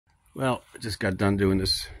Well, I just got done doing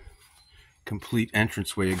this complete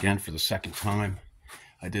entranceway again for the second time.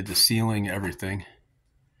 I did the ceiling, everything.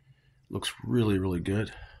 Looks really, really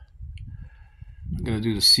good. I'm going to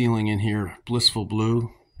do the ceiling in here, blissful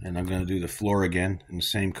blue, and I'm going to do the floor again in the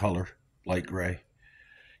same color, light gray.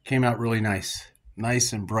 Came out really nice.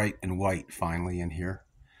 Nice and bright and white finally in here.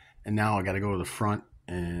 And now I got to go to the front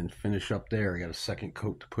and finish up there. I got a second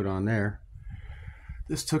coat to put on there.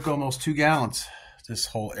 This took almost 2 gallons, this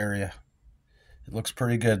whole area. It looks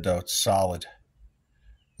pretty good though. It's solid.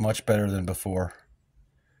 Much better than before.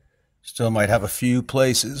 Still might have a few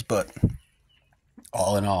places, but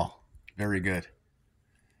all in all, very good.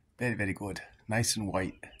 Very, very good. Nice and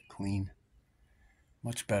white, clean.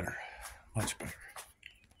 Much better. Much better.